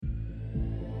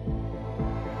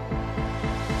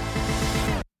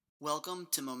Welcome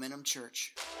to Momentum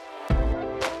Church.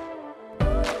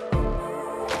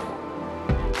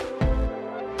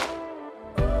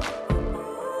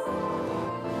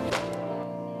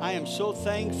 I am so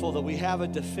thankful that we have a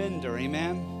defender,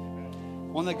 amen?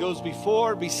 One that goes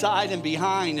before, beside, and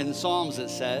behind in Psalms,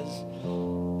 it says.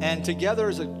 And together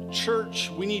as a church,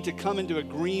 we need to come into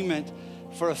agreement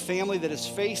for a family that has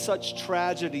faced such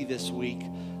tragedy this week.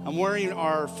 I'm wearing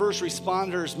our first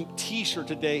responders t-shirt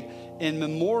today in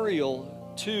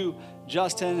memorial to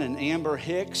Justin and Amber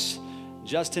Hicks.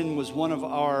 Justin was one of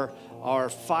our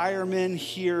firemen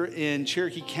here in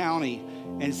Cherokee County,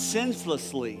 and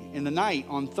senselessly in the night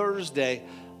on Thursday,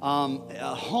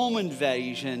 a home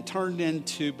invasion turned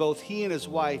into both he and his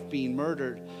wife being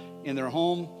murdered in their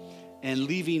home and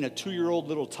leaving a 2-year-old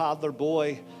little toddler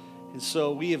boy. And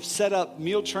so we have set up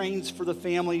meal trains for the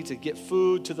family to get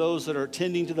food to those that are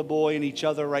tending to the boy and each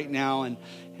other right now,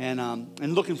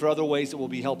 and looking for other ways that we'll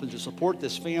be helping to support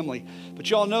this family. But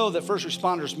y'all know that first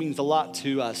responders means a lot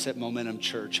to us at Momentum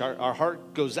Church. Our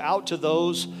heart goes out to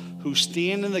those who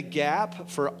stand in the gap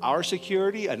for our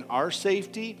security and our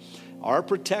safety, our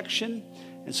protection.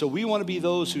 And so we want to be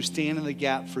those who stand in the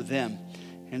gap for them.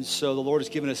 And so the Lord has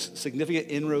given us significant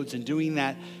inroads in doing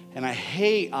that. And I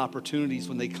hate opportunities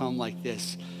when they come like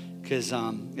this, because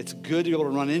it's good to be able to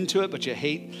run into it, but you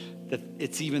hate that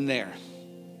it's even there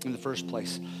in the first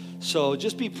place. So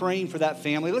just be praying for that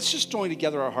family. Let's just join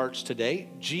together our hearts today.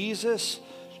 Jesus,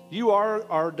 you are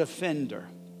our defender.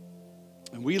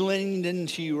 And we lean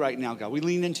into you right now, God. We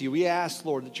lean into you. We ask,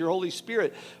 Lord, that your Holy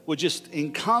Spirit would just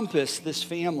encompass this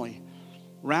family,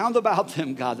 round about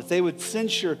them, God, that they would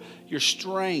sense your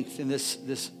strength in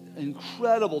this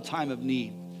incredible time of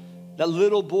need. That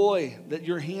little boy, that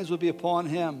your hands would be upon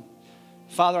him.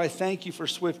 Father, I thank you for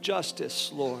swift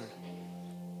justice, Lord.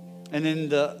 And in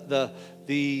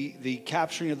the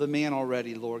capturing of the man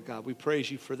already, Lord God, we praise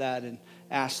you for that and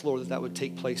ask, Lord, that would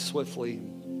take place swiftly.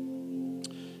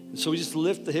 And so we just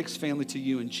lift the Hicks family to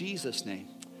you in Jesus' name.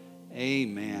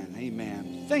 Amen.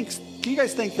 Amen. Thanks. Can you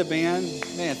guys thank the band?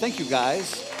 Man, thank you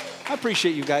guys. I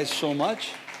appreciate you guys so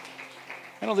much.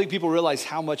 I don't think people realize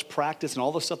how much practice and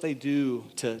all the stuff they do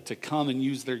to come and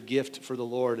use their gift for the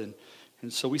Lord.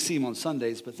 And so we see them on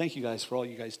Sundays, but thank you guys for all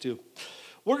you guys do.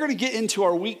 We're going to get into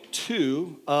our week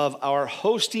 2 of our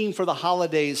Hosting for the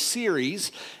Holidays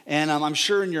series. And I'm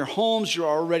sure in your homes, you're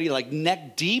already like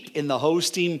neck deep in the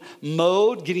hosting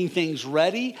mode, getting things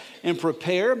ready and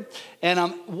prepared. And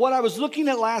what I was looking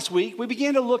at last week, we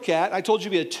began to look at, I told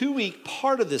you it'd be a 2-week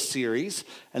part of this series.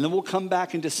 And then we'll come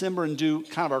back in December and do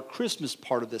kind of our Christmas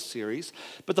part of this series.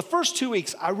 But the first 2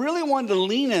 weeks, I really wanted to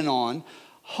lean in on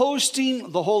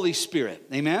hosting the Holy Spirit.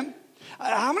 Amen?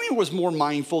 How many was more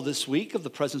mindful this week of the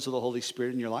presence of the Holy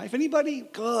Spirit in your life? Anybody?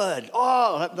 Good.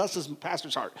 Oh, that's his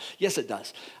pastor's heart. Yes, it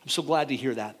does. I'm so glad to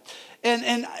hear that.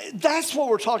 And that's what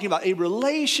we're talking about, a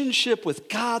relationship with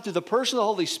God through the person of the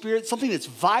Holy Spirit, something that's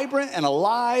vibrant and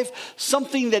alive,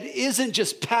 something that isn't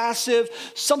just passive,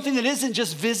 something that isn't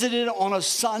just visited on a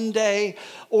Sunday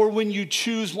or when you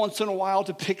choose once in a while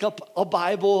to pick up a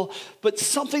Bible, but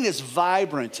something that's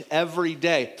vibrant every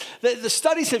day. The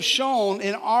studies have shown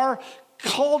in our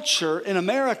culture in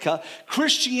America,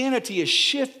 Christianity is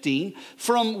shifting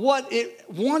from what it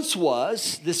once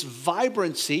was, this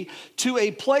vibrancy, to a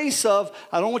place of,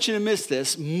 I don't want you to miss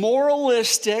this,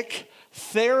 moralistic,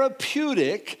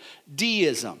 therapeutic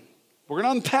deism. We're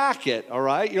going to unpack it, all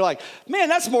right? You're like, man,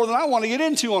 that's more than I want to get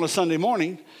into on a Sunday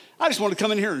morning. I just want to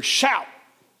come in here and shout.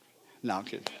 No, I'm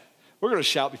kidding. We're going to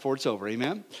shout before it's over,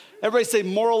 amen? Everybody say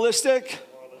moralistic,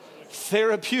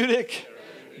 therapeutic,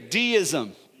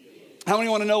 deism. How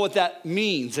many want to know what that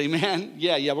means? Amen?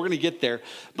 Yeah, we're going to get there.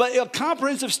 But a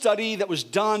comprehensive study that was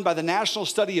done by the National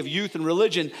Study of Youth and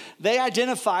Religion, they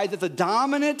identified that the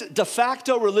dominant de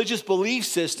facto religious belief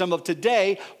system of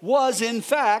today was, in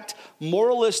fact,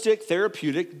 moralistic,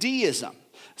 therapeutic deism.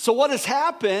 So what has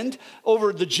happened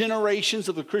over the generations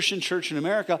of the Christian church in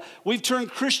America, we've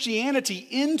turned Christianity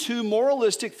into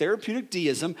moralistic therapeutic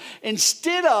deism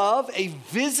instead of a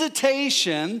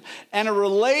visitation and a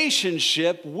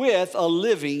relationship with a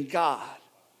living God.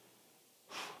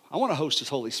 I want to host His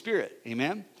Holy Spirit,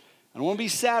 amen? I don't want to be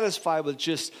satisfied with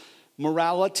just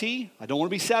morality. I don't want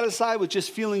to be satisfied with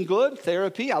just feeling good,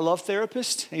 therapy. I love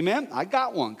therapists, amen? I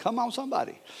got one. Come on,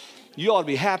 somebody. You ought to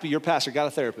be happy your pastor got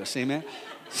a therapist, amen?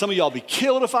 Some of y'all be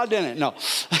killed if I didn't. No.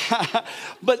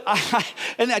 But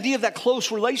and the idea of that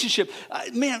close relationship,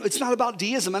 man, it's not about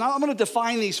deism. And I'm going to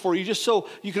define these for you just so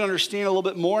you can understand a little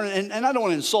bit more. And I don't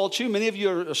want to insult you. Many of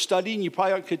you are studying. You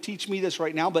probably could teach me this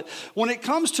right now. But when it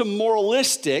comes to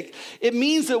moralistic, it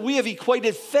means that we have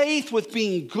equated faith with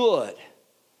being good.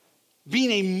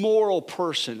 being a moral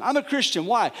person. I'm a Christian.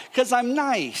 Why? Because I'm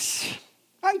nice.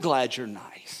 I'm glad you're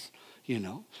nice, you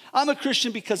know. I'm a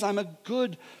Christian because I'm a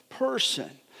good person.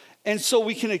 And so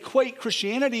we can equate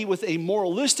Christianity with a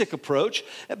moralistic approach.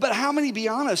 But how many, be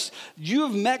honest, you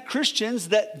have met Christians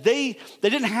that they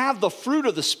didn't have the fruit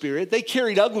of the Spirit. They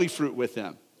carried ugly fruit with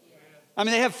them. I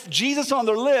mean, they have Jesus on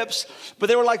their lips, but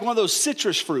they were like one of those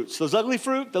citrus fruits, those ugly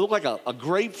fruit that look like a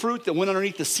grapefruit that went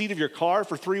underneath the seat of your car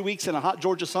for 3 weeks in a hot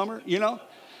Georgia summer, you know?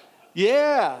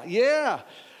 Yeah.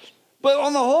 But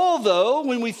on the whole, though,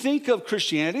 when we think of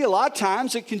Christianity, a lot of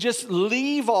times it can just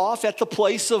leave off at the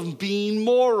place of being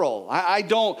moral. I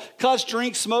don't cuss,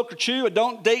 drink, smoke, or chew. I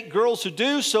don't date girls who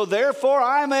do, so therefore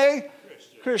I'm a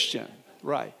Christian.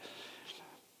 Right.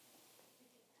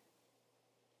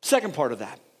 Second part of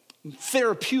that,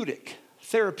 therapeutic.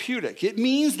 It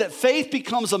means that faith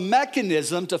becomes a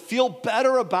mechanism to feel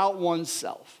better about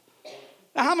oneself.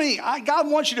 Now, God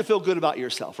wants you to feel good about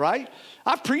yourself, right?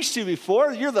 I've preached to you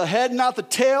before. You're the head, not the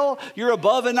tail. You're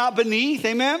above and not beneath,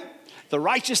 amen? The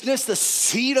righteousness, the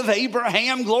seed of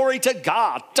Abraham, glory to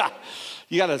God.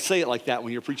 You got to say it like that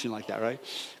when you're preaching like that, right?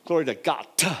 Glory to God.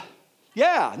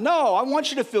 Yeah, no, I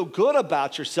want you to feel good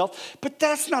about yourself, but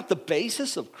that's not the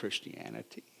basis of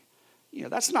Christianity. You know,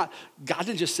 that's not, God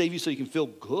didn't just save you so you can feel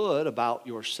good about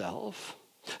yourself.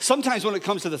 Sometimes when it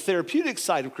comes to the therapeutic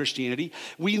side of Christianity,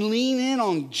 we lean in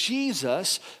on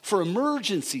Jesus for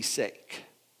emergency's sake.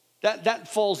 That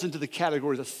falls into the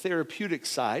category of the therapeutic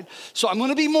side. So I'm going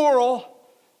to be moral.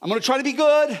 I'm going to try to be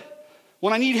good.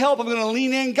 When I need help, I'm going to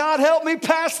lean in. God, help me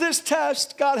pass this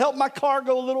test. God, help my car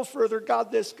go a little further.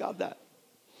 God this, God that.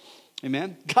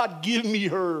 Amen? God, give me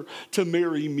her to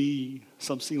marry me.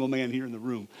 Some single man here in the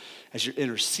room as you're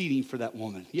interceding for that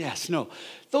woman. Yes, no.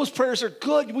 Those prayers are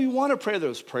good. We want to pray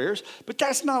those prayers, but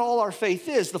that's not all our faith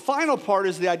is. The final part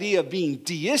is the idea of being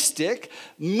deistic,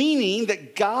 meaning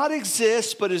that God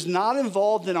exists but is not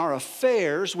involved in our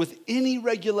affairs with any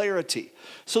regularity.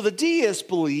 So the deists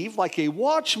believe like a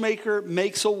watchmaker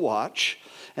makes a watch,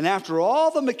 and after all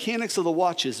the mechanics of the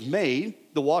watch is made,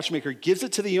 the watchmaker gives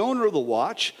it to the owner of the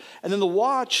watch, and then the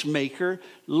watchmaker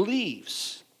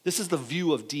leaves. This is the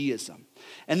view of deism.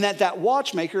 And that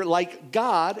watchmaker, like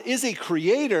God, is a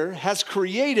creator, has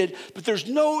created, but there's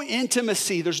no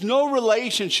intimacy, there's no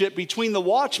relationship between the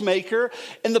watchmaker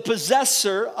and the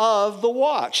possessor of the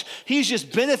watch. He's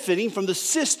just benefiting from the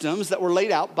systems that were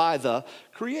laid out by the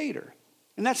creator.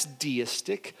 And that's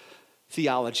deistic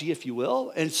theology, if you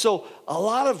will. And so a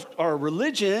lot of our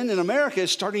religion in America is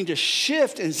starting to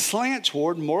shift and slant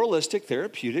toward moralistic,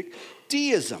 therapeutic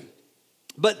deism.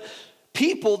 But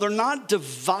people, they're not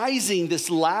devising this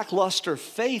lackluster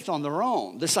faith on their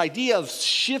own. This idea of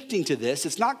shifting to this,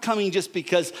 it's not coming just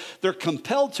because they're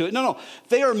compelled to it. No.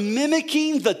 They are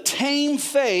mimicking the tame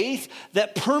faith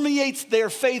that permeates their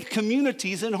faith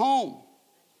communities and home.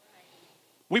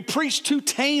 We preach too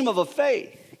tame of a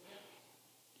faith,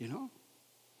 you know?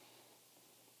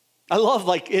 I love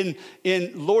like in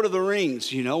Lord of the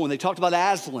Rings, you know, when they talked about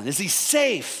Aslan. Is he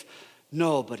safe?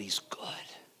 No, but he's good.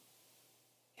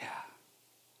 Yeah.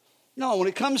 No, when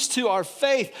it comes to our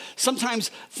faith, sometimes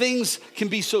things can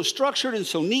be so structured and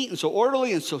so neat and so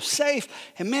orderly and so safe.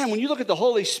 And man, when you look at the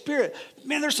Holy Spirit,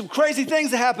 man, there's some crazy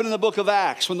things that happen in the book of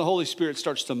Acts when the Holy Spirit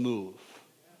starts to move.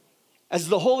 As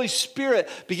the Holy Spirit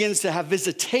begins to have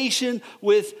visitation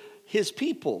with his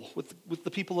people, with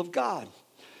the people of God.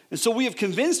 And so we have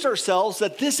convinced ourselves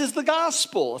that this is the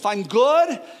gospel. If I'm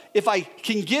good, if I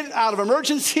can get out of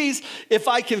emergencies, if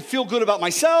I can feel good about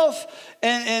myself,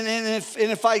 and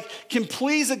if I can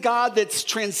please a God that's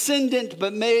transcendent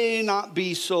but may not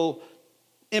be so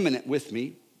immanent with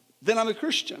me, then I'm a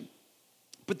Christian.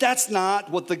 But that's not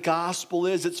what the gospel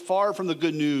is. It's far from the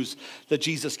good news that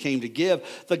Jesus came to give.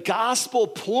 The gospel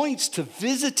points to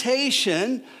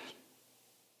visitation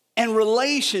and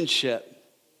relationship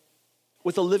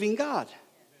with a living God.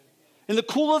 In the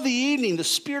cool of the evening, the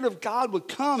Spirit of God would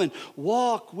come and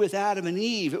walk with Adam and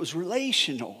Eve. It was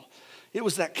relational. It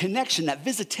was that connection, that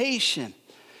visitation.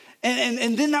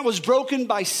 And then that was broken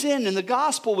by sin. And the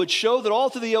gospel would show that all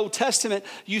through the Old Testament,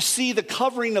 you see the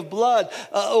covering of blood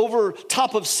over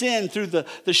top of sin through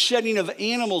the shedding of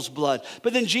animals' blood.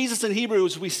 But then Jesus in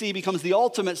Hebrews, we see, becomes the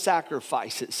ultimate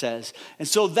sacrifice, it says. And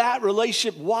so that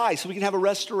relationship, why? So we can have a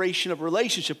restoration of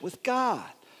relationship with God.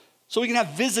 So we can have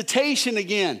visitation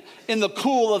again in the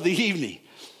cool of the evening.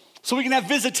 So we can have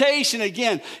visitation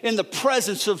again in the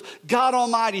presence of God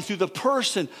Almighty through the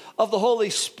person of the Holy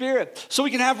Spirit. So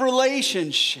we can have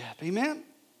relationship. Amen?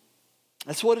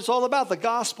 That's what it's all about, the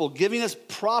gospel, giving us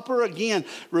proper, again,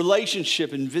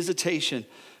 relationship and visitation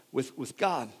with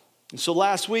God. And so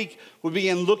last week, we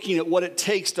began looking at what it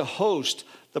takes to host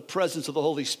the presence of the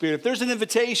Holy Spirit. If there's an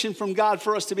invitation from God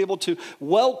for us to be able to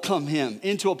welcome him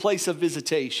into a place of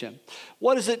visitation,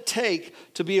 what does it take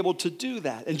to be able to do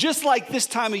that? And just like this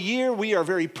time of year, we are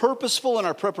very purposeful in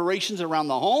our preparations around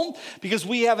the home because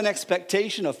we have an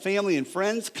expectation of family and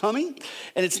friends coming.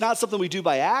 And it's not something we do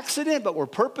by accident, but we're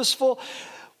purposeful.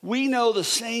 We know the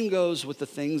same goes with the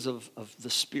things of the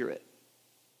Spirit.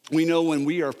 We know when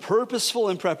we are purposeful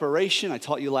in preparation, I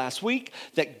taught you last week,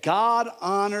 that God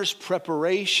honors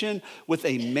preparation with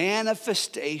a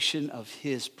manifestation of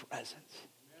his presence.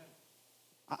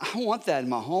 I want that in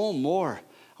my home more.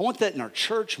 I want that in our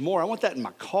church more. I want that in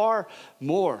my car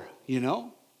more,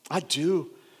 I do.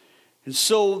 And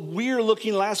so we're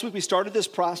looking, last week we started this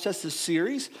process, this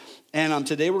series, and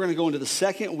today we're going to go into the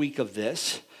second week of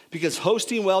this. Because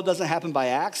hosting well doesn't happen by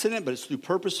accident, but it's through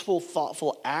purposeful,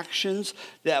 thoughtful actions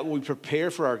that we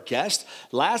prepare for our guests.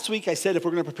 Last week I said if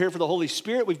we're going to prepare for the Holy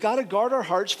Spirit, we've got to guard our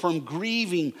hearts from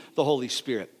grieving the Holy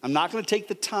Spirit. I'm not going to take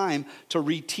the time to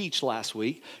reteach last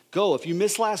week. If you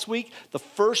missed last week, the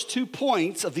first 2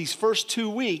 points of these first 2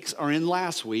 weeks are in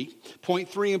last week. Point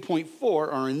 3 and point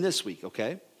 4 are in this week,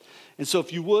 okay? And so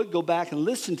if you would, go back and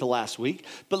listen to last week.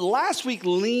 But last week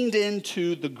leaned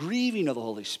into the grieving of the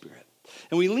Holy Spirit.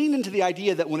 And we lean into the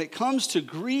idea that when it comes to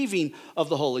grieving of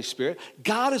the Holy Spirit,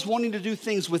 God is wanting to do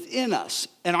things within us.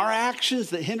 And our actions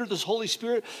that hinder this Holy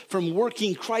Spirit from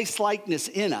working Christ-likeness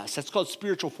in us, that's called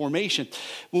spiritual formation.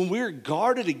 When we're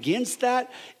guarded against that,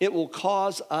 it will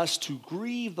cause us to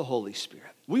grieve the Holy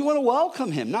Spirit. We want to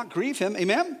welcome him, not grieve him.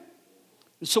 Amen?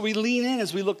 And so we lean in,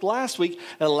 as we looked last week,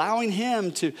 at allowing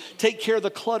him to take care of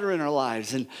the clutter in our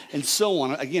lives and so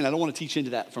on. Again, I don't want to teach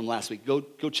into that from last week.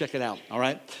 Go check it out, all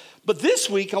right? But this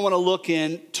week, I want to look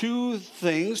in 2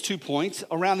 points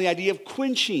around the idea of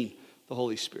quenching the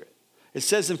Holy Spirit. It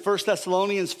says in 1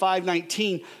 Thessalonians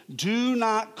 5:19, do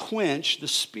not quench the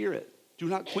Spirit. Do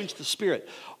not quench the Spirit.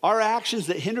 Our actions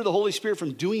that hinder the Holy Spirit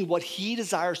from doing what he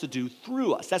desires to do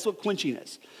through us. That's what quenching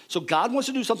is. So God wants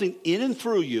to do something in and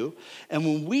through you. And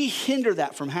when we hinder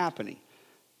that from happening,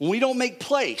 when we don't make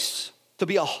place to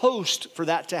be a host for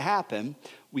that to happen,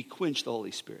 we quench the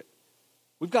Holy Spirit.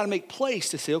 We've got to make place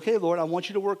to say, okay, Lord, I want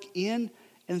you to work in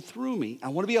and through me. I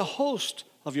want to be a host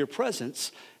of your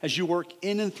presence as you work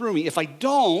in and through me. If I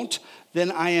don't, then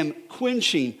I am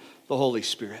quenching the Holy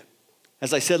Spirit.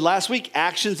 As I said last week,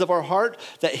 actions of our heart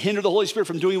that hinder the Holy Spirit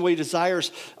from doing what he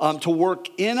desires to work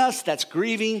in us, that's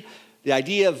grieving. The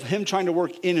idea of him trying to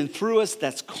work in and through us,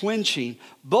 that's quenching.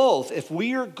 Both, if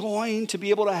we are going to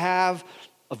be able to have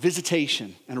a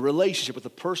visitation and a relationship with the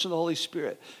person of the Holy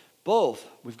Spirit,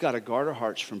 we've got to guard our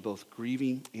hearts from both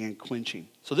grieving and quenching.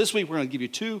 So this week, we're going to give you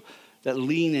 2 that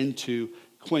lean into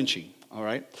quenching, all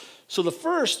right? So the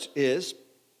first is,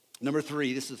 number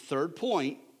 3, this is the third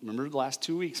point. Remember the last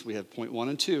 2 weeks, we have point 1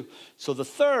 and 2. So the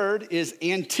third is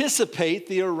anticipate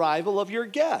the arrival of your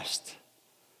guest.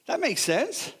 That makes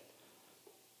sense.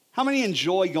 How many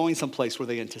enjoy going someplace where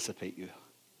they anticipate you?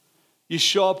 You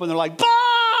show up and they're like,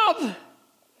 Bob!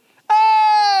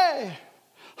 Hey!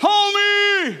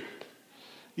 Homie!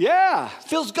 Yeah,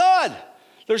 feels good.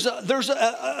 There's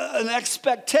an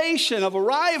expectation of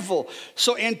arrival.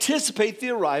 So anticipate the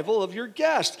arrival of your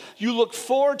guest. You look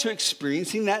forward to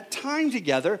experiencing that time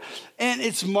together, and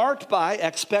it's marked by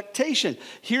expectation.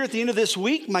 Here at the end of this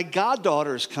week, my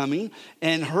goddaughter is coming,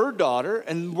 and her daughter,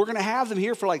 and we're going to have them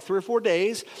here for like 3 or 4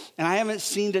 days, and I haven't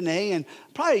seen Danae in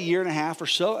probably a year and a half or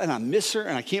so, and I miss her,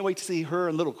 and I can't wait to see her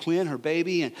and little Quinn, her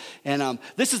baby, and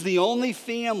this is the only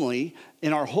family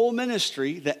in our whole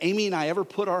ministry that Amy and I ever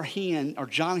put our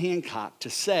John Hancock to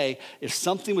say if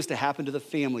something was to happen to the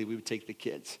family, we would take the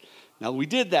kids. Now, we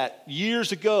did that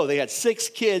years ago. They had 6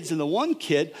 kids, and the one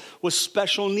kid was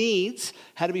special needs,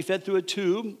 had to be fed through a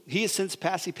tube. He has since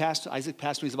passed. Isaac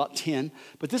passed when he was about 10.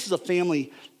 But this is a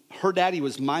family. Her daddy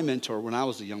was my mentor when I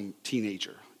was a young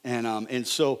teenager. And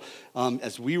so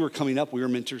as we were coming up, we were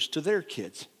mentors to their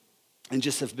kids and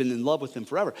just have been in love with them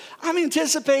forever. I'm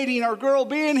anticipating our girl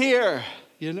being here,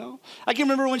 I can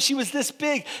remember when she was this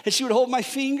big and she would hold my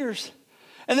fingers.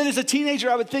 And then as a teenager,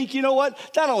 I would think, you know what,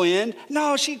 that'll end.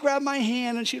 No, she'd grab my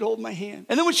hand and she'd hold my hand.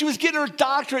 And then when she was getting her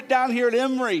doctorate down here at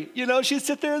Emory, she'd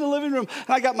sit there in the living room. And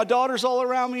I got my daughters all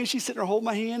around me and she's sitting there holding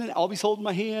my hand and Albie's holding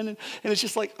my hand. And it's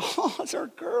just like, oh, it's our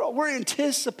girl. We're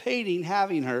anticipating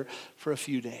having her for a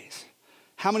few days.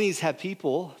 How many have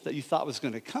people that you thought was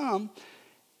going to come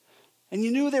and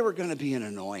you knew they were going to be an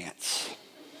annoyance?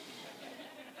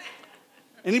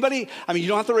 Anybody? I mean, you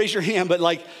don't have to raise your hand, but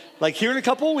like here in a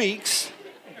couple of weeks,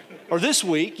 Or this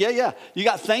week, yeah. You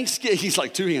got Thanksgiving. He's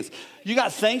like 2 hands. You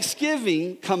got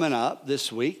Thanksgiving coming up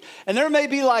this week. And there may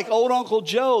be like old Uncle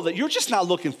Joe that you're just not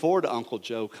looking forward to Uncle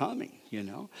Joe coming, you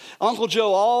know. Uncle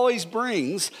Joe always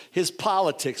brings his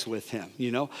politics with him,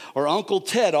 you know. Or Uncle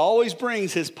Ted always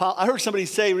brings his I heard somebody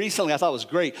say recently, I thought it was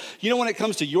great. You know, when it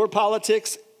comes to your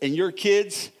politics and your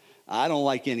kids, I don't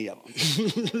like any of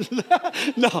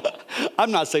them. No,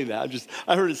 I'm not saying that.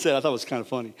 I heard it said. I thought it was kind of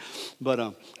funny.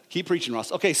 But keep preaching,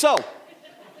 Ross. Okay, so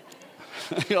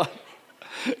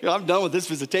I'm done with this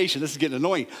visitation. This is getting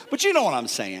annoying. But you know what I'm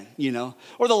saying, you know.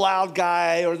 Or the loud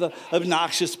guy or the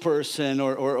obnoxious person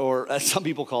or as some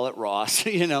people call it, Ross,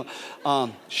 you know.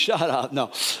 Shut up.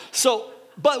 No. So,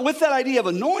 but with that idea of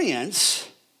annoyance,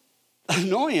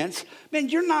 man,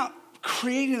 you're not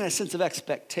creating a sense of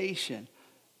expectation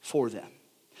for them.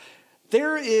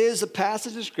 There is a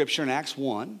passage of scripture in Acts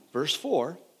 1, verse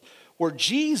 4, where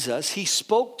Jesus, he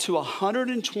spoke to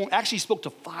 120, actually he spoke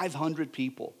to 500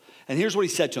 people. And here's what he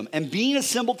said to them. And being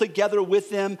assembled together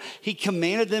with them, he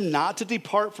commanded them not to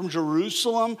depart from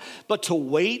Jerusalem, but to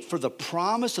wait for the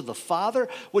promise of the Father,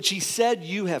 which he said,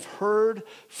 you have heard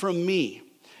from me.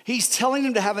 He's telling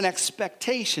them to have an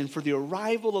expectation for the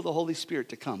arrival of the Holy Spirit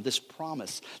to come, this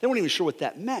promise. They weren't even sure what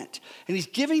that meant. And he's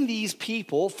giving these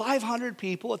people, 500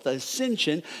 people at the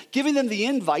ascension, giving them the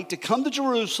invite to come to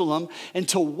Jerusalem and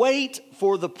to wait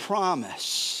for the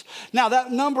promise. Now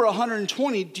that number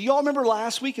 120, do you all remember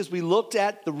last week as we looked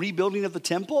at the rebuilding of the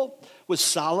temple with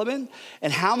Solomon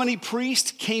and how many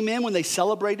priests came in when they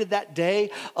celebrated that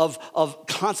day of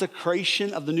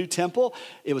consecration of the new temple?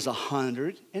 It was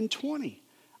 120.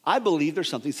 I believe there's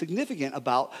something significant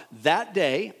about that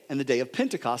day and the day of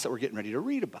Pentecost that we're getting ready to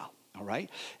read about, all right?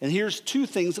 And here's 2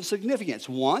 things of significance.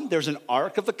 One, there's an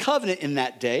Ark of the Covenant in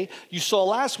that day. You saw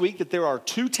last week that there are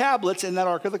 2 tablets in that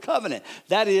Ark of the Covenant.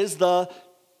 That is the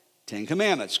 10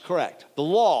 Commandments, correct, the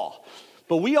law.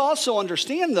 But we also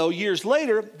understand, though, years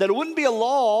later, that it wouldn't be a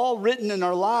law written in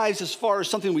our lives as far as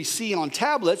something we see on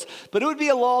tablets, but it would be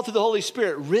a law through the Holy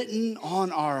Spirit written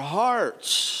on our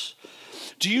hearts.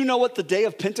 Do you know what the day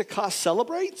of Pentecost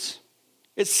celebrates?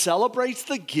 It celebrates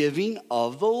the giving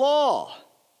of the law.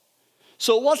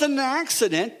 So it wasn't an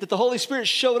accident that the Holy Spirit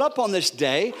showed up on this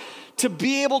day to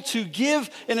be able to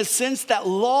give, in a sense, that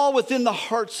law within the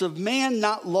hearts of man,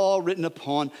 not law written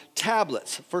upon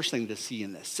tablets. First thing to see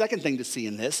in this. Second thing to see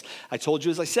in this, I told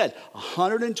you, as I said,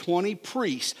 120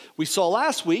 priests. We saw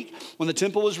last week when the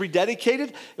temple was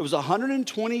rededicated, it was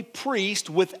 120 priests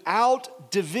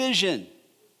without division.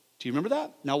 Do you remember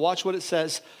that? Now watch what it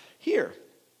says here.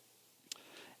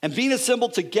 And being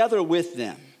assembled together with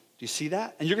them. Do you see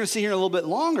that? And you're going to see here in a little bit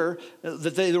longer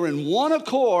that they were in one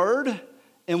accord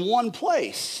in one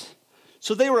place.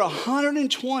 So they were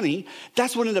 120.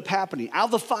 That's what ended up happening. Out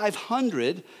of the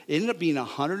 500, it ended up being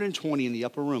 120 in the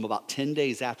upper room about 10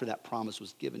 days after that promise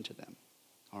was given to them.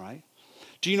 All right?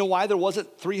 Do you know why there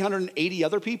wasn't 380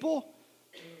 other people?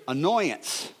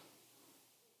 Annoyance.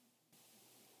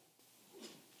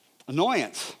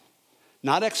 Annoyance,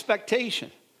 not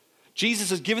expectation. Jesus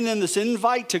has given them this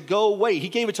invite to go wait. He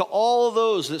gave it to all of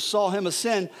those that saw him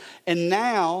ascend. And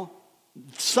now,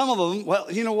 some of them,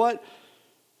 well, you know what?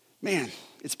 Man,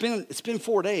 it's been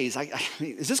 4 days. I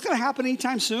mean, is this going to happen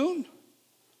anytime soon?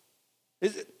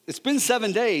 It's been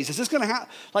 7 days. Is this going to happen?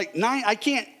 Like 9, I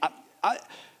can't.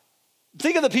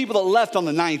 Think of the people that left on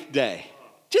the 9th day.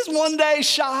 Just 1 day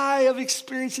shy of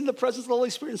experiencing the presence of the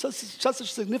Holy Spirit in such a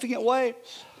significant way.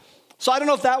 So I don't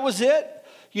know if that was it.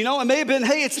 You know, it may have been,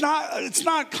 hey, it's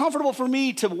not comfortable for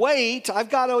me to wait. I've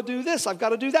got to do this. I've got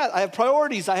to do that. I have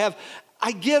priorities.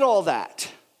 I get all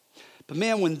that. But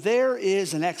man, when there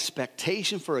is an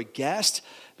expectation for a guest,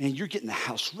 man, you're getting the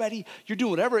house ready. You're doing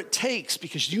whatever it takes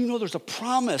because you know there's a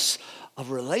promise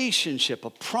of relationship, a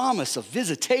promise of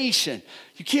visitation.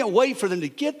 You can't wait for them to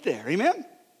get there. Amen?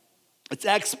 It's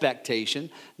expectation,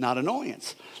 not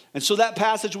annoyance. And so that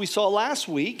passage we saw last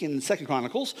week in 2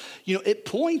 Chronicles, you know, it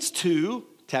points to,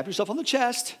 tap yourself on the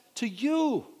chest, to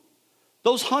you.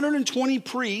 Those 120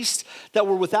 priests that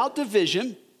were without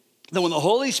division, that when the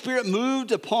Holy Spirit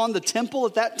moved upon the temple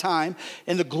at that time,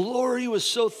 and the glory was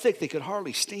so thick they could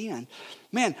hardly stand.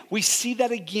 Man, we see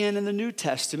that again in the New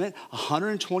Testament.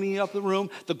 120 up the room,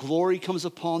 the glory comes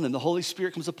upon them. The Holy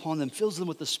Spirit comes upon them, fills them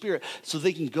with the Spirit so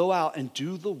they can go out and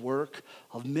do the work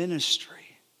of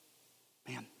ministry.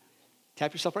 Man,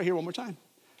 tap yourself right here one more time.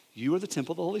 You are the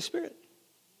temple of the Holy Spirit.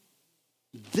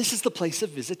 This is the place of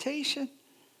visitation.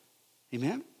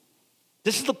 Amen?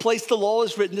 This is the place the law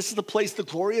is written. This is the place the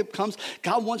glory comes.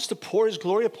 God wants to pour his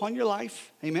glory upon your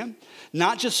life. Amen?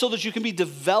 Not just so that you can be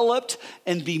developed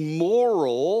and be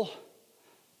moral,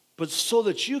 but so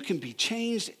that you can be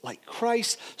changed like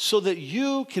Christ, so that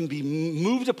you can be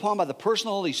moved upon by the person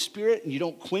of the Holy Spirit and you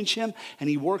don't quench him and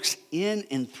he works in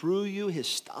and through you, his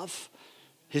stuff,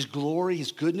 his glory,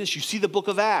 his goodness. You see the book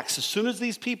of Acts. As soon as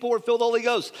these people were filled with the Holy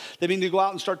Ghost, they began to go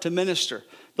out and start to minister.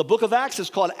 The book of Acts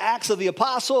is called Acts of the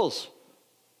Apostles.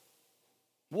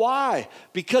 Why?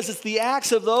 Because it's the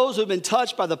acts of those who have been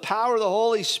touched by the power of the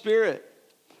Holy Spirit.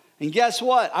 And guess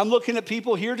what? I'm looking at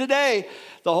people here today.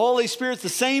 The Holy Spirit's the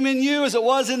same in you as it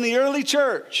was in the early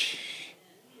church.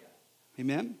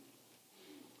 Amen?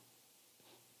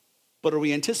 But are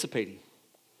we anticipating?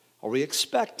 Are we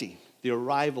expecting the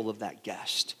arrival of that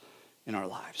guest in our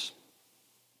lives?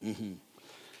 Mm-hmm.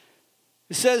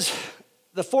 It says,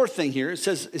 the fourth thing here, it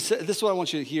says, this is what I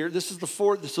want you to hear. This is the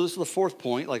fourth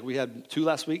point. Like we had 2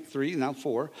 last week, 3, now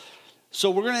 4. So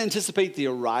we're going to anticipate the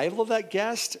arrival of that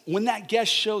guest. When that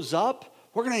guest shows up,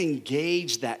 we're going to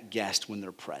engage that guest when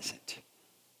they're present.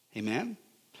 Amen?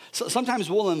 So sometimes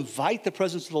we'll invite the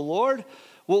presence of the Lord.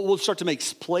 We'll start to make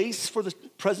place for the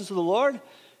presence of the Lord.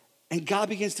 And God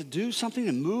begins to do something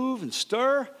and move and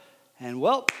stir. And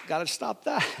well, got to stop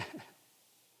that.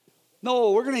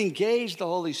 No, we're going to engage the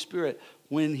Holy Spirit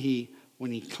when he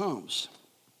comes.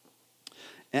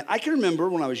 And I can remember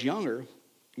when I was younger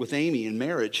with Amy in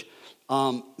marriage,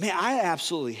 I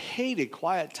absolutely hated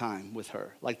quiet time with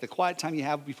her. Like the quiet time you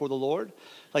have before the Lord.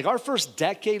 Like our first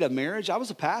decade of marriage, I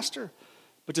was a pastor.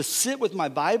 But to sit with my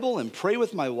Bible and pray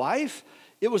with my wife,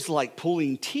 it was like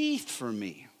pulling teeth for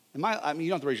me. You don't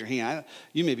have to raise your hand.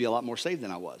 You may be a lot more saved than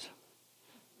I was.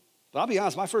 But I'll be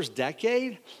honest, my first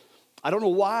decade, I don't know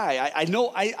why.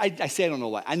 I say I don't know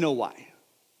why. I know why.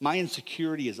 My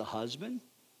insecurity as a husband,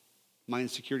 my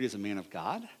insecurity as a man of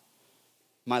God,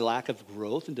 my lack of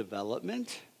growth and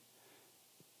development,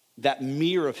 that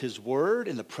mirror of his word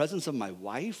in the presence of my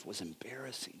wife was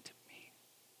embarrassing to me.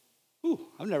 Ooh,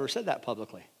 I've never said that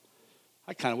publicly.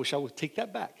 I kind of wish I would take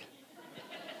that back.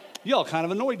 Y'all kind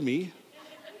of annoyed me,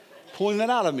 pulling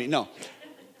that out of me. No.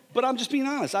 But I'm just being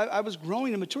honest. I was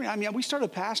growing and maturing. I mean, we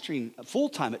started pastoring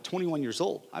full-time at 21 years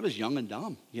old. I was young and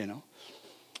dumb, you know.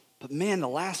 But man, the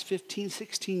last 15,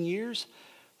 16 years,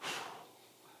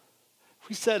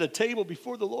 we set a table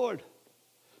before the Lord.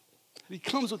 And he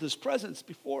comes with his presence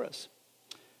before us.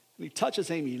 And he touches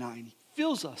Amy and I, and he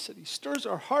fills us, and he stirs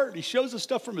our heart. He shows us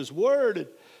stuff from his word. And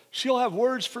she'll have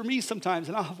words for me sometimes,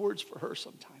 and I'll have words for her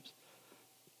sometimes.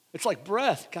 It's like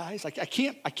breath, guys. I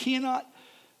cannot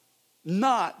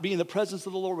not be in the presence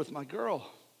of the Lord with my girl.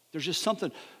 There's just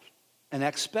something, an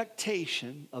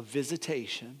expectation of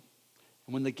visitation.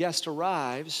 And when the guest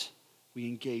arrives, we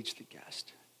engage the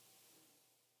guest.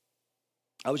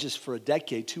 I was just for a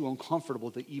decade too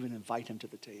uncomfortable to even invite him to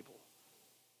the table.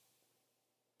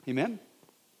 Amen?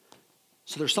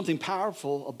 So there's something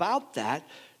powerful about that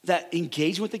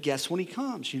engaging with the guest when he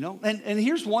comes, you know? And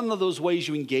here's one of those ways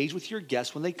you engage with your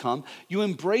guests when they come. You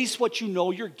embrace what you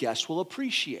know your guests will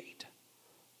appreciate.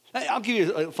 I'll give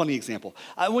you a funny example.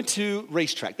 I went to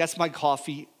Racetrack. That's my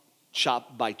coffee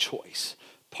shop by choice,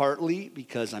 partly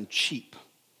because I'm cheap.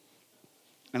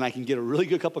 And I can get a really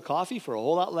good cup of coffee for a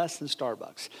whole lot less than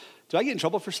Starbucks. Do I get in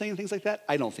trouble for saying things like that?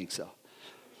 I don't think so.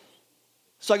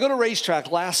 So I go to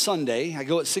Racetrack last Sunday. I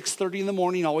go at 6:30 in the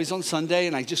morning, always on Sunday,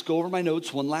 and I just go over my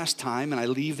notes one last time, and I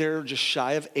leave there just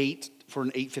shy of 8 for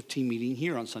an 8:15 meeting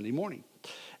here on Sunday morning.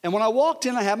 And when I walked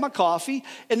in, I had my coffee,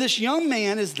 and this young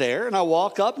man is there, and I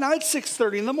walk up. Now it's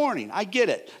 6:30 in the morning. I get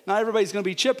it. Not everybody's going to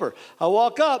be chipper. I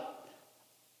walk up.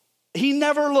 He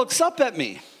never looks up at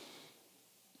me.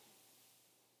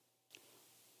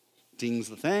 Dings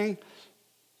the thing.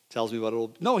 Tells me what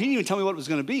it'll... No, he didn't even tell me what it was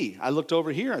going to be. I looked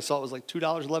over here. I saw it was like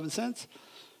 $2.11.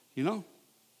 You know?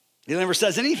 He never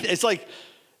says anything. It's like...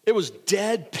 It was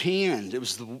deadpanned. It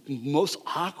was the most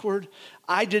awkward.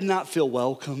 I did not feel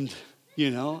welcomed. You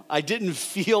know, I didn't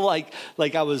feel like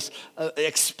I was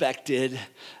expected.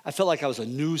 I felt like I was a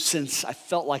nuisance. I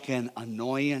felt like an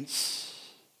annoyance,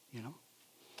 you know.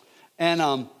 And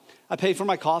I pay for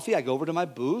my coffee. I go over to my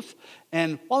booth.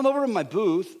 And while I'm over in my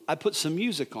booth, I put some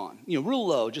music on, you know, real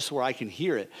low, just where I can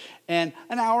hear it. And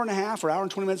an hour and a half or hour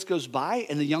and 20 minutes goes by,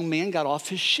 and the young man got off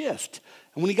his shift.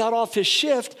 And when he got off his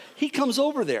shift, he comes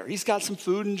over there. He's got some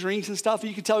food and drinks and stuff. And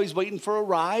you can tell he's waiting for a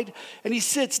ride. And he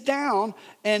sits down.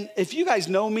 And if you guys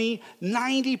know me,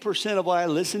 90% of what I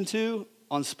listen to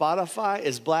on Spotify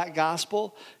is black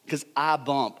gospel because I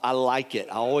bump. I like it.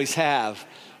 I always have.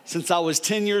 Since I was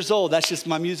 10 years old, that's just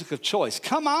my music of choice.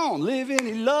 Come on, live in,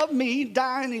 he loved me,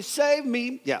 dying, he saved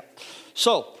me. Yeah.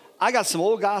 So I got some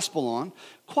old gospel on,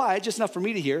 quiet, just enough for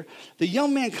me to hear. The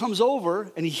young man comes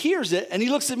over and he hears it and he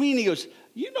looks at me and he goes,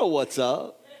 "You know what's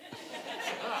up."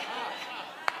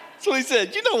 So he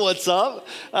said, you know what's up.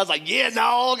 I was like, yeah, no,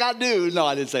 all I got to do. No,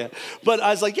 I didn't say it. But I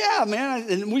was like, yeah, man.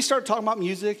 And we started talking about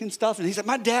music and stuff. And he said,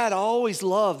 my dad always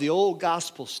loved the old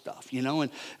gospel stuff, you know.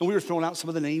 And we were throwing out some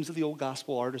of the names of the old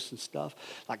gospel artists and stuff,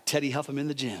 like Teddy Huffam in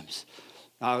the Gems.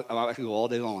 I could go all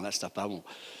day long on that stuff, but I won't.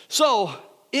 So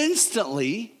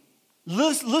instantly,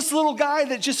 this little guy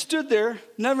that just stood there,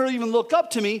 never even looked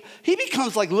up to me, he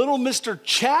becomes like little Mr.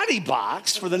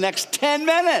 Chattybox for the next 10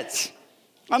 minutes.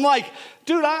 I'm like,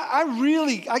 dude,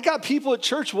 I got people at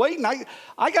church waiting.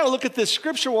 I got to look at this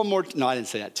scripture one more time. No, I didn't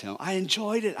say that to him. I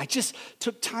enjoyed it. I just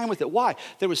took time with it. Why?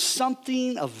 There was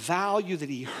something of value that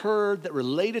he heard that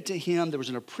related to him. There was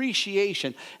an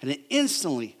appreciation, and it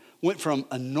instantly went from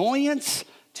annoyance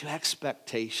to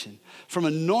expectation, from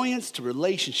annoyance to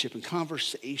relationship and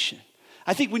conversation.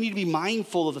 I think we need to be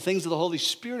mindful of the things of the Holy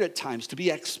Spirit at times, to be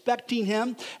expecting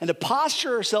him and to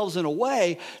posture ourselves in a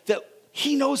way that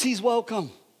he knows he's welcome.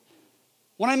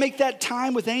 When I make that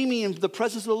time with Amy in the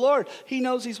presence of the Lord, he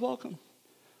knows he's welcome.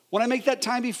 When I make that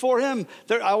time before him,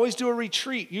 I always do a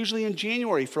retreat, usually in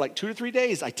January for like 2 to 3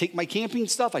 days. I take my camping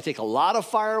stuff. I take a lot of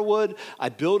firewood. I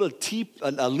build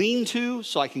a lean-to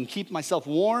so I can keep myself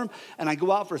warm. And I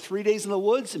go out for 3 days in the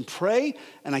woods and pray.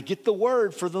 And I get the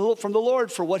word from the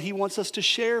Lord for what he wants us to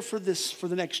share for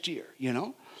the next year, you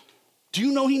know. Do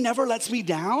you know he never lets me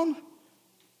down?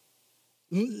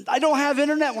 I don't have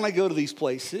internet when I go to these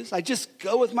places. I just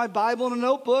go with my Bible and a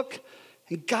notebook,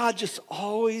 and God just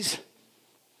always,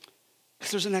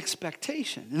 because there's an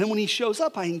expectation. And then when he shows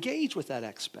up, I engage with that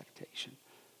expectation.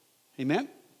 Amen?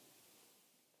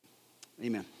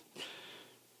 Amen.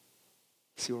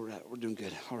 See where we're at. We're doing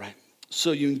good. All right.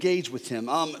 So you engage with him.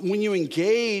 When you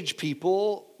engage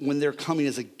people, when they're coming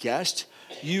as a guest,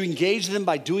 you engage them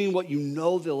by doing what you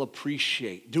know they'll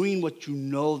appreciate, doing what you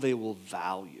know they will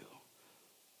value.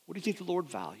 What do you think the Lord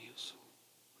values?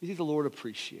 What do you think the Lord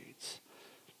appreciates?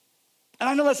 And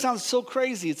I know that sounds so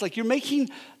crazy. It's like you're making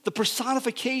the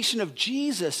personification of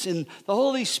Jesus and the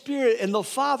Holy Spirit and the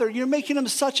Father. You're making him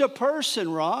such a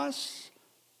person, Ross.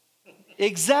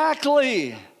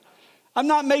 Exactly. I'm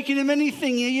not making him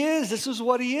anything he is. This is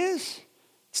what he is.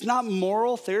 It's not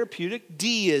moral, therapeutic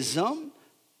deism.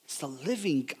 It's the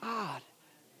living God.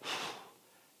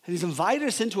 And he's invited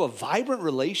us into a vibrant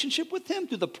relationship with him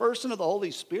through the person of the Holy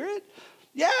Spirit.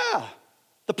 Yeah.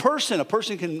 A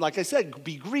person can, like I said,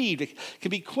 be grieved. It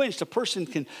can be quenched. A person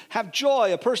can have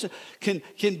joy. A person can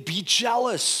be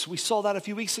jealous. We saw that a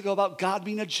few weeks ago about God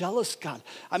being a jealous God.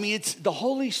 I mean, it's the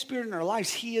Holy Spirit in our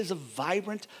lives. He is a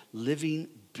vibrant, living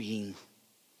being.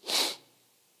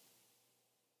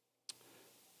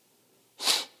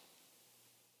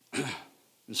 And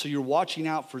so you're watching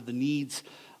out for the needs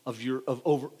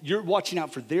you're watching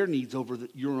out for their needs over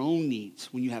your own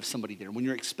needs when you have somebody there. When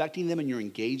you're expecting them and you're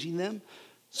engaging them.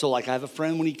 So like I have a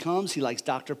friend, when he comes, he likes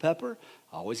Dr. Pepper.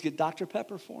 I always get Dr.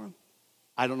 Pepper for him.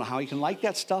 I don't know how he can like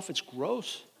that stuff. It's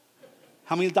gross.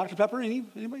 How many Dr. Pepper?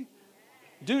 Anybody?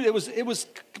 Dude, it was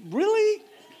really?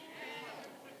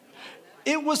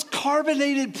 It was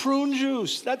carbonated prune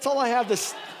juice. That's all I have.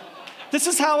 This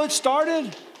is how it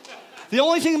started. The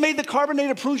only thing that made the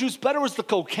carbonated prune juice better was the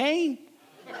cocaine.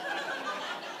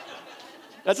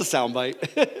 That's a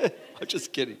soundbite. I'm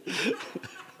just kidding.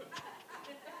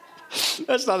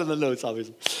 That's not in the notes,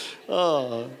 obviously.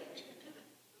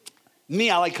 Me,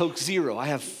 I like Coke Zero. I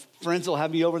have friends that will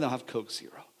have me over and they'll have Coke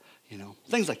Zero. You know,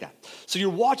 things like that. So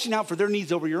you're watching out for their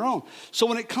needs over your own. So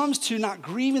when it comes to not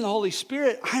grieving the Holy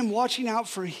Spirit, I'm watching out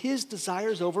for his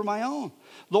desires over my own.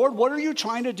 Lord, what are you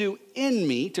trying to do in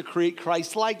me to create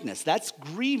Christ-likeness? That's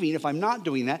grieving. If I'm not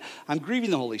doing that, I'm grieving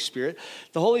the Holy Spirit.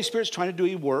 The Holy Spirit's trying to do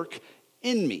a work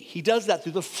in me. He does that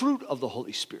through the fruit of the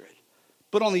Holy Spirit.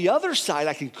 But on the other side,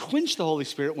 I can quench the Holy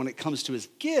Spirit when it comes to his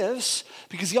gifts,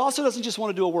 because he also doesn't just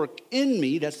want to do a work in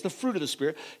me. That's the fruit of the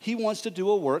Spirit. He wants to do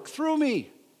a work through me.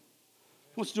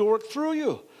 He wants to do a work through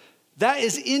you. That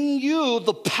is in you,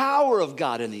 the power of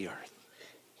God in the earth.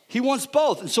 He wants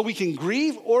both. And so we can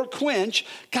grieve or quench.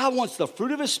 God wants the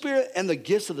fruit of his Spirit and the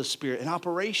gifts of the Spirit in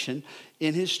operation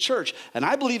in his church. And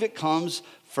I believe it comes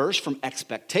first from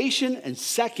expectation and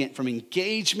second from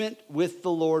engagement with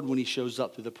the Lord when he shows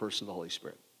up through the person of the Holy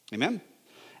Spirit. Amen?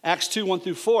 Acts 2, 1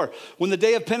 through 4. When the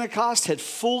day of Pentecost had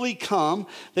fully come,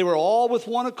 they were all with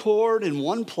one accord in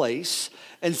one place.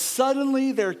 And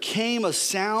suddenly there came a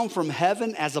sound from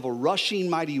heaven as of a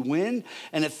rushing mighty wind,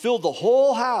 and it filled the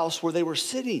whole house where they were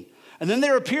sitting. And then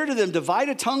there appeared to them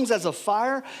divided tongues as of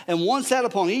fire, and one sat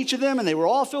upon each of them, and they were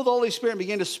all filled with the Holy Spirit and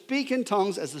began to speak in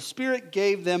tongues as the Spirit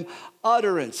gave them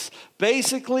utterance.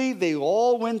 Basically, they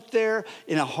all went there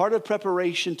in a heart of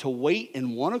preparation to wait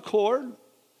in one accord.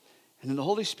 And then the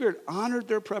Holy Spirit honored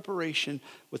their preparation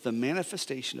with the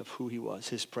manifestation of who he was,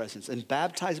 his presence, and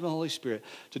baptized them in the Holy Spirit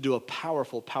to do a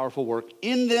powerful, powerful work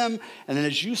in them. And then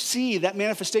as you see, that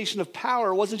manifestation of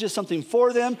power wasn't just something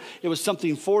for them, it was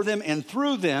something for them and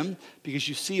through them, because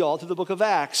you see all through the book of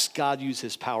Acts, God used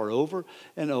his power over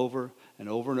and over and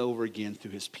over and over again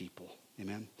through his people.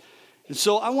 Amen. And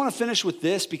so I want to finish with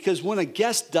this, because when a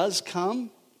guest does come,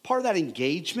 part of that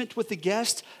engagement with the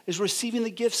guest is receiving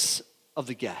the gifts of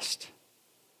the guest.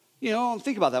 You know,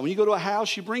 think about that. When you go to a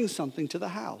house, you bring something to the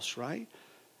house, right?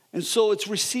 And so it's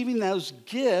receiving those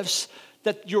gifts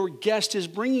that your guest is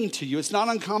bringing to you. It's not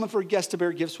uncommon for a guest to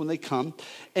bear gifts when they come.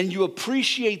 And you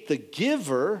appreciate the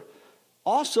giver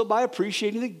also by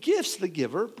appreciating the gifts the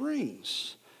giver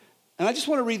brings. And I just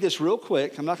want to read this real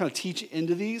quick. I'm not going to teach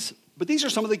into these, but these are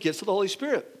some of the gifts of the Holy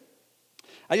Spirit.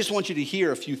 I just want you to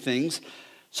hear a few things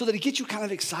so that it gets you kind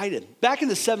of excited. Back in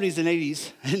the 70s and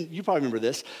 80s, and you probably remember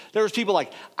this, there was people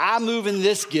like, I'm moving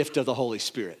this gift of the Holy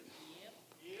Spirit.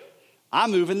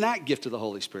 I'm moving that gift of the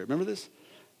Holy Spirit. Remember this?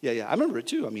 Yeah, I remember it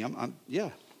too. I mean,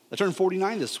 I turned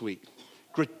 49 this week.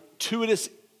 Gratuitous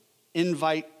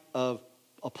invite of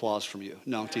applause from you.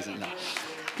 No, I'm teasing. No.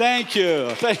 Thank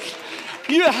you.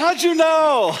 How'd you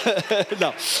know?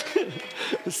 No.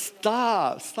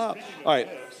 Stop. All right.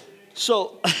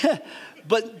 So...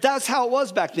 But that's how it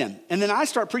was back then. And then I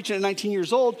started preaching at 19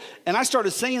 years old, and I started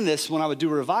saying this when I would do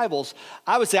revivals.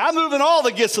 I would say, I'm moving all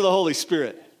the gifts of the Holy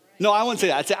Spirit. No, I wouldn't say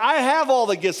that. I'd say, I have all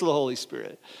the gifts of the Holy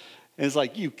Spirit. And it's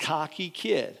like, you cocky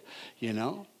kid, you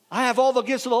know. I have all the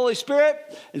gifts of the Holy Spirit,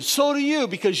 and so do you,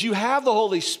 because you have the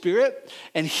Holy Spirit,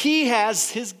 and he has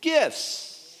his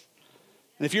gifts.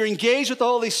 And if you're engaged with the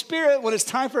Holy Spirit, when it's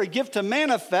time for a gift to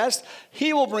manifest,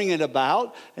 he will bring it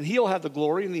about, and he'll have the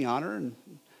glory and the honor. And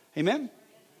amen?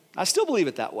 I still believe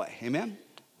it that way. Amen?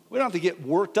 We don't have to get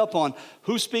worked up on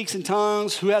who speaks in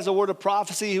tongues, who has a word of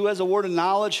prophecy, who has a word of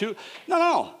knowledge.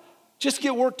 No. Just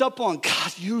get worked up on,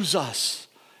 God, use us.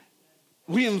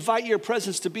 We invite your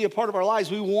presence to be a part of our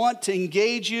lives. We want to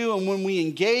engage you, and when we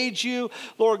engage you,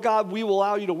 Lord God, we will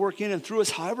allow you to work in and through us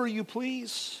however you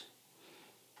please.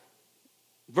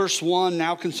 Verse 1,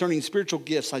 now concerning spiritual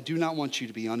gifts, I do not want you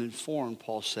to be uninformed,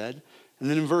 Paul said. And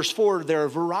then in verse 4, there are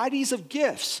varieties of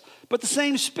gifts, but the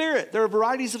same Spirit. There are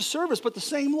varieties of service, but the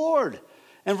same Lord.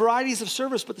 And varieties of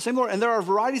service, but the same Lord. And there are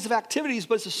varieties of activities,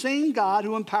 but it's the same God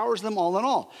who empowers them all in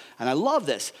all. And I love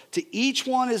this. To each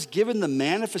one is given the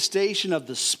manifestation of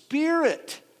the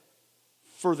Spirit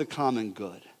for the common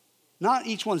good. Not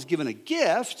each one's given a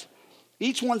gift.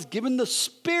 Each one's given the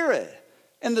Spirit.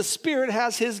 And the Spirit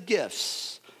has his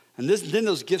gifts. And then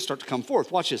those gifts start to come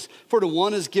forth. Watch this. For to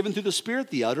one is given through the Spirit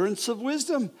the utterance of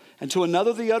wisdom, and to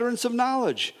another the utterance of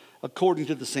knowledge, according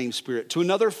to the same Spirit. To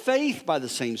another faith by the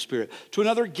same Spirit. To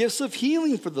another gifts of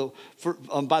healing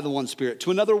by the one Spirit.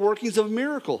 To another workings of a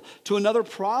miracle. To another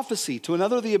prophecy. To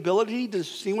another the ability to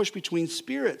distinguish between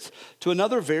spirits. To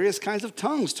another various kinds of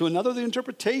tongues. To another the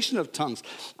interpretation of tongues.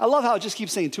 I love how it just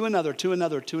keeps saying to another, to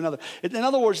another, to another. In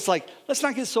other words, it's like, let's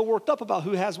not get so worked up about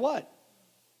who has what.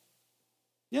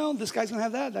 You know, this guy's going to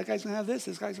have that guy's going to have this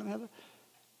guy's going to have that.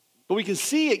 But we can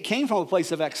see it came from a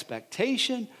place of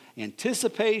expectation,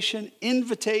 anticipation,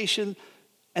 invitation,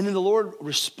 and then the Lord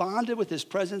responded with his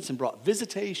presence and brought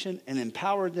visitation and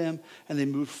empowered them, and they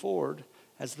moved forward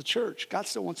as the church. God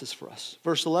still wants this for us.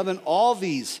 Verse 11, all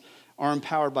these are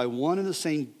empowered by one and the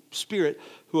same Spirit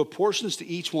who apportions to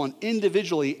each one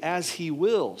individually as he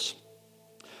wills.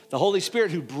 The Holy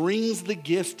Spirit who brings the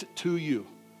gift to you.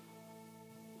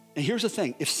 And here's the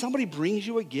thing, if somebody brings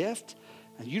you a gift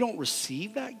and you don't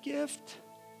receive that gift,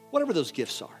 whatever those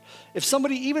gifts are, if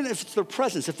somebody, even if it's their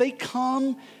presence, if they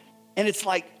come and it's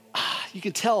like, you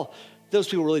can tell those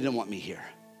people really didn't want me here.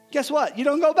 Guess what? You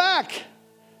don't go back.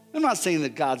 I'm not saying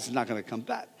that God's not going to come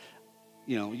back.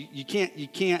 You know, you can't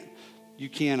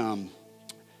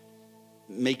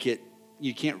make it,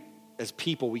 you can't, as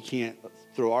people, we can't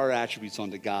throw our attributes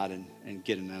onto God and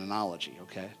get an analogy,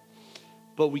 okay?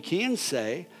 But we can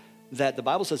say that the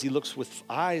Bible says he looks with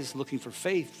eyes looking for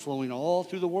faith flowing all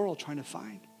through the world trying to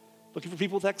find. Looking for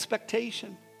people with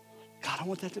expectation. God, I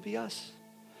want that to be us.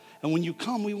 And when you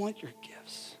come, we want your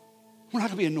gifts. We're not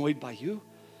going to be annoyed by you.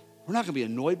 We're not going to be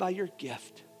annoyed by your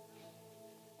gift.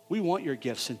 We want your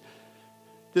gifts. And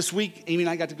this week, Amy and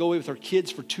I got to go away with our kids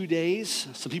for 2 days.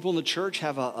 Some people in the church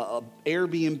have a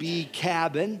Airbnb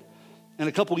cabin. And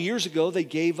a couple years ago, they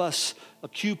gave us a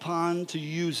coupon to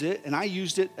use it, and I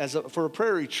used it for a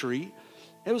prayer retreat.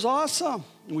 It was awesome.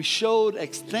 And we showed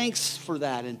thanks for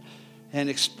that and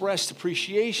expressed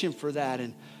appreciation for that.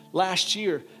 And last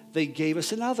year, they gave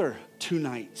us another 2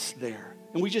 nights there,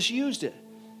 and we just used it.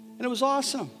 And it was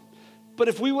awesome. But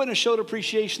if we wouldn't have showed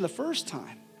appreciation the first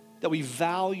time, that we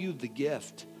valued the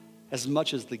gift as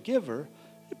much as the giver,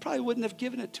 he probably wouldn't have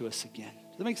given it to us again.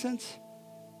 Does that make sense?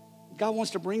 God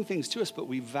wants to bring things to us, but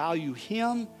we value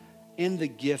him and the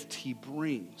gift he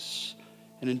brings.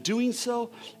 And in doing so,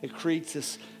 it creates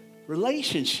this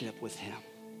relationship with him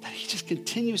that he just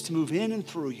continues to move in and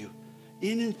through you,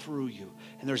 in and through you.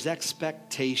 And there's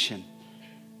expectation.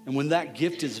 And when that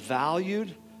gift is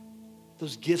valued,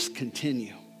 those gifts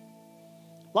continue.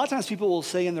 A lot of times people will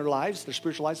say in their lives, their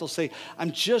spiritual lives, they'll say,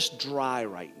 I'm just dry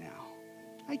right now.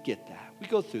 I get that. We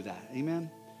go through that.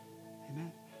 Amen?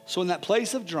 Amen. So in that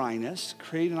place of dryness,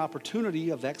 create an opportunity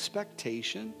of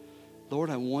expectation. Lord,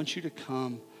 I want you to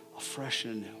come afresh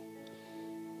and anew.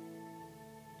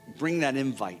 Bring that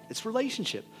invite. It's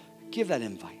relationship. Give that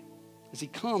invite. As he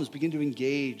comes, begin to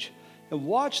engage and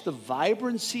watch the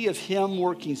vibrancy of him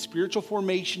working spiritual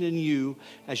formation in you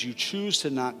as you choose to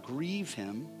not grieve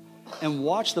him. And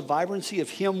watch the vibrancy of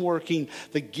him working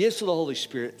the gifts of the Holy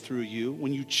Spirit through you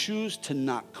when you choose to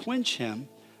not quench him.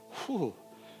 Whew.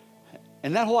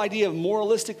 And that whole idea of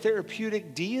moralistic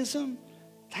therapeutic deism,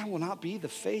 that will not be the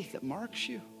faith that marks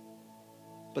you.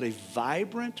 But a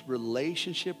vibrant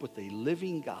relationship with a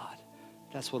living God,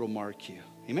 that's what will mark you.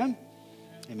 Amen?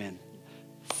 Amen.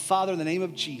 Father, in the name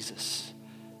of Jesus,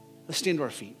 let's stand to our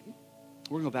feet.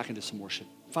 We're going to go back into some worship.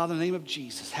 Father, in the name of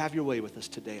Jesus, have your way with us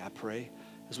today, I pray.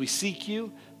 As we seek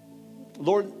you,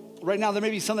 Lord, right now there may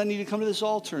be some that need to come to this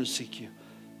altar and seek you.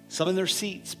 Some in their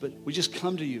seats, but we just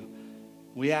come to you.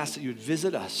 We ask that you would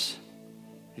visit us.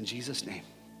 In Jesus' name,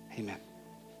 amen.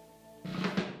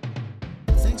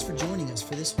 Thanks for joining us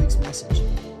for this week's message.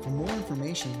 For more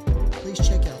information, please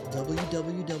check out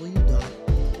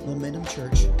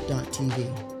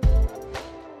www.momentumchurch.tv.